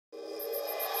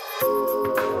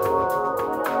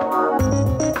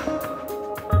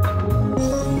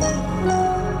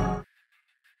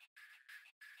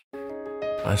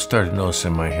I started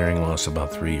noticing my hearing loss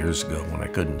about 3 years ago when I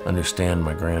couldn't understand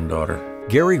my granddaughter.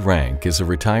 Gary Rank is a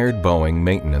retired Boeing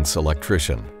maintenance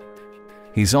electrician.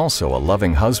 He's also a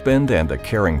loving husband and a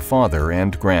caring father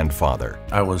and grandfather.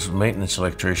 I was a maintenance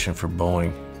electrician for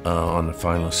Boeing on the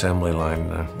final assembly line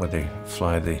where they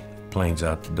fly the planes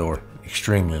out the door.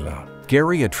 Extremely loud.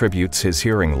 Gary attributes his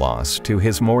hearing loss to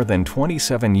his more than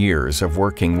 27 years of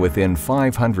working within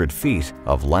 500 feet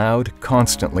of loud,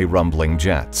 constantly rumbling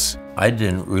jets. I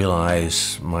didn't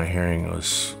realize my hearing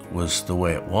was the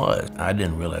way it was. I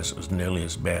didn't realize it was nearly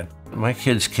as bad. My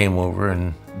kids came over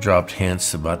and dropped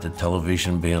hints about the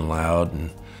television being loud, and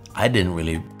I didn't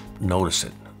really notice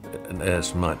it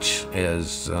as much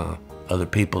as other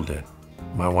people did.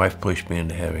 My wife pushed me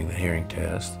into having the hearing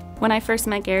test. When I first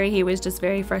met Gary, he was just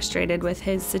very frustrated with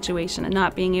his situation and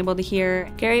not being able to hear.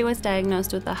 Gary was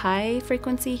diagnosed with a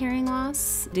high-frequency hearing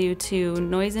loss due to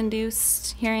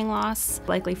noise-induced hearing loss,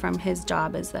 likely from his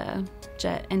job as a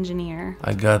jet engineer.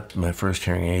 I got my first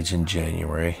hearing aids in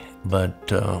January,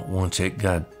 but once it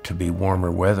got to be warmer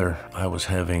weather, I was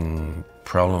having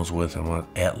problems with them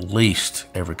at least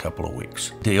every couple of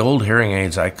weeks. The old hearing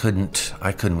aids, I couldn't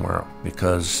wear them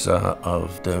because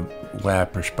of the way I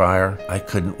perspire. I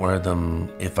couldn't wear them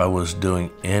if I was doing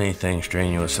anything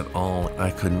strenuous at all.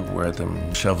 I couldn't wear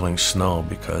them shoveling snow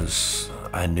because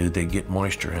I knew they'd get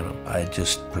moisture in them. I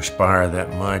just perspire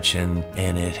that much, and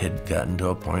it had gotten to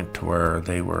a point to where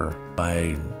they were,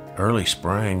 by early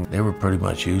spring, they were pretty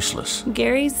much useless.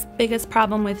 Gary's biggest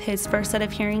problem with his first set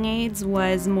of hearing aids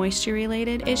was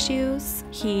moisture-related issues.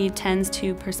 He tends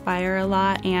to perspire a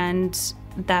lot, and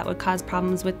that would cause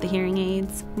problems with the hearing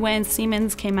aids. When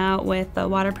Siemens came out with a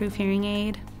waterproof hearing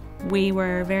aid, we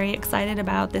were very excited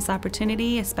about this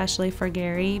opportunity, especially for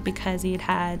Gary, because he had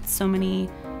had so many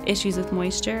issues with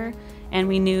moisture, and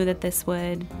we knew that this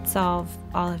would solve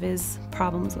all of his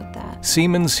problems with that.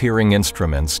 Siemens Hearing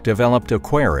Instruments developed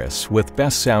Aquaris with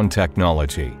Best Sound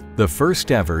technology, the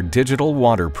first ever digital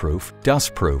waterproof,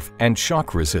 dustproof, and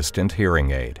shock-resistant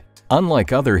hearing aid.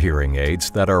 Unlike other hearing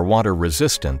aids that are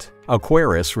water-resistant,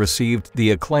 Aquaris received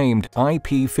the acclaimed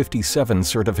IP57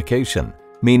 certification,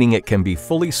 meaning it can be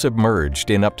fully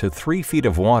submerged in up to 3 feet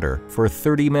of water for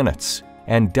 30 minutes.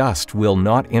 And dust will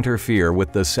not interfere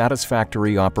with the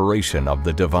satisfactory operation of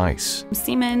the device.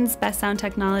 Siemens Best Sound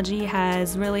technology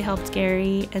has really helped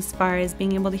Gary as far as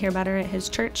being able to hear better at his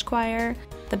church choir.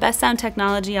 The Best Sound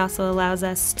technology also allows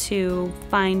us to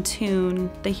fine-tune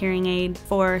the hearing aid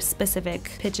for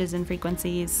specific pitches and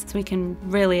frequencies, so we can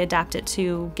really adapt it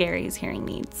to Gary's hearing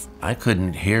needs. I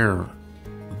couldn't hear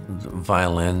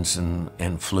violins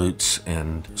and flutes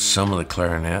and some of the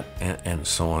clarinet and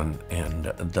so on, and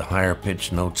the higher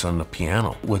pitched notes on the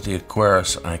piano. With the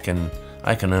Aquaris, I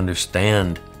can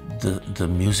understand the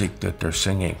music that they're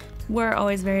singing. We're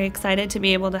always very excited to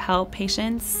be able to help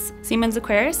patients. Siemens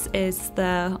Aquaris is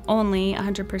the only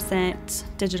 100%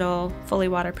 digital, fully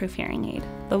waterproof hearing aid.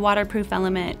 The waterproof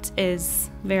element is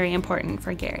very important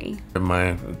for Gary.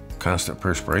 My constant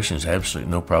perspiration is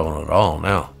absolutely no problem at all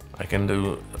now. I can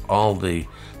do all the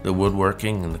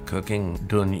woodworking and the cooking,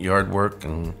 doing yard work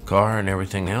and car and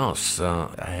everything else.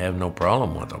 I have no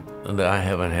problem with them. I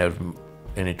haven't had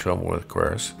any trouble with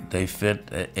Aquaris. They fit,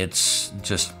 it's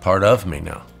just part of me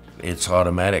now. It's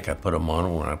automatic. I put them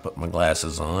on when I put my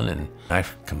glasses on, and I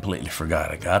completely forgot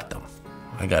I got them.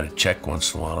 I got to check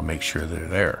once in a while to make sure they're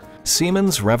there.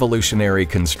 Siemens' revolutionary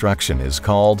construction is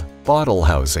called bottle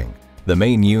housing. The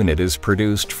main unit is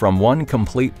produced from one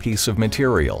complete piece of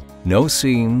material, no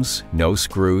seams, no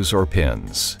screws or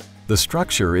pins. The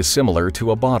structure is similar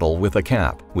to a bottle with a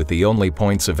cap, with the only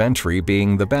points of entry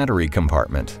being the battery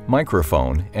compartment,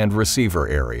 microphone, and receiver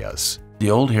areas. The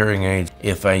old hearing aids,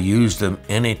 if I used them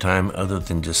anytime other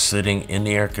than just sitting in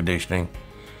the air conditioning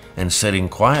and sitting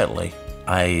quietly,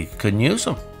 I couldn't use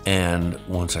them. And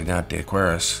once I got the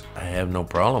Aquaris, I have no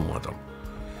problem with them.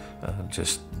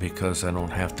 Just because I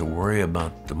don't have to worry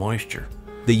about the moisture.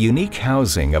 The unique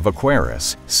housing of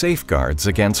Aquaris safeguards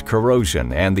against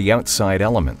corrosion and the outside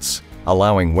elements,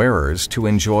 allowing wearers to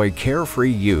enjoy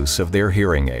carefree use of their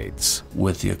hearing aids.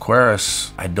 With the Aquaris,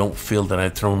 I don't feel that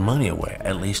I've thrown money away.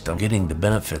 At least I'm getting the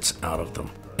benefits out of them.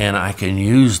 And I can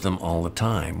use them all the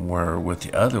time, where with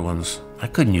the other ones, I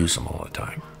couldn't use them all the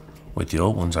time. With the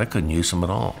old ones, I couldn't use them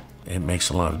at all. It makes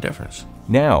a lot of difference.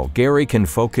 Now, Gary can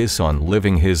focus on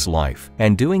living his life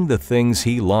and doing the things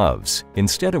he loves,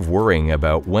 instead of worrying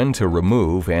about when to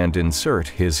remove and insert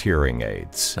his hearing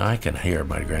aids. I can hear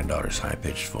my granddaughter's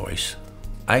high-pitched voice.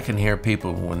 I can hear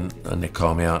people when they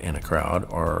call me out in a crowd,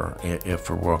 or if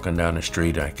we're walking down the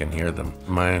street, I can hear them.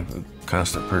 My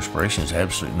constant perspiration is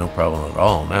absolutely no problem at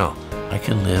all now. I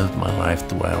can live my life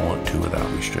the way I want to without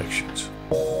restrictions.